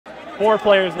4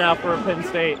 players now for Penn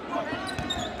State.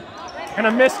 And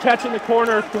a missed catch in the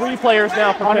corner. 3 players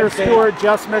now for Penn State. Stewart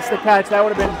just missed the catch. That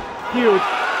would have been huge.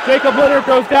 Jacob Litter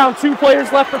goes down. 2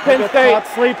 players left for Penn State. Caught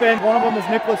sleeping. One of them is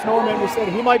Nicholas Norman. We said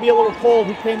he might be a little cold.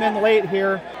 He came in late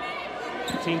here.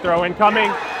 Team throw incoming.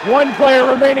 1 player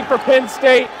remaining for Penn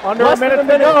State. Under a minute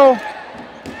to go.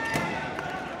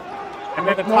 And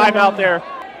then the timeout there.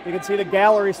 You can see the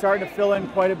gallery starting to fill in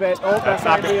quite a bit. Oh, that's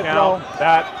not going to be a throw.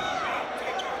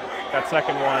 That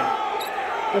second one.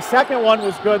 The second one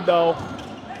was good, though.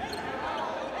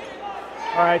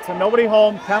 All right, so nobody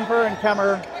home. Kemper and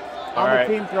Kemmer on the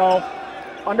team throw.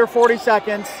 Under 40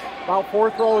 seconds. About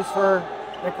 4 throws for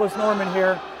Nicholas Norman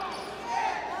here.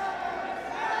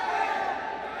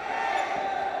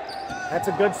 That's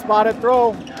a good spotted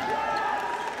throw.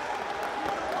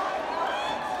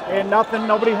 And nothing,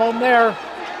 nobody home there.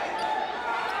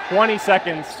 20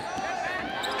 seconds.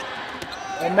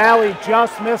 And Malley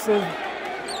just misses.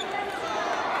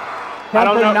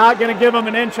 Kemper not going to give him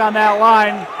an inch on that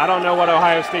line. I don't know what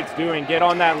Ohio State's doing. Get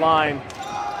on that line.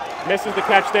 Misses the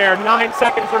catch there. 9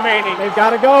 seconds remaining. They've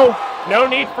got to go. No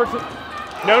need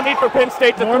for Penn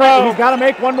State to throw. He's got to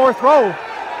make one more throw.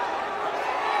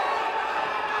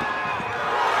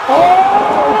 Oh,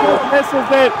 just misses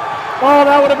it. Oh,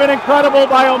 that would have been incredible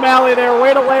by O'Malley there.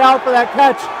 Way to lay out for that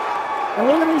catch. And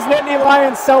look at these Nittany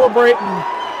Lions celebrating.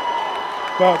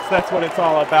 Folks, that's what it's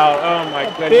all about. Oh, my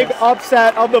goodness. Big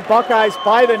upset of the Buckeyes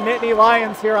by the Nittany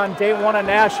Lions here on day 1 of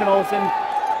Nationals. And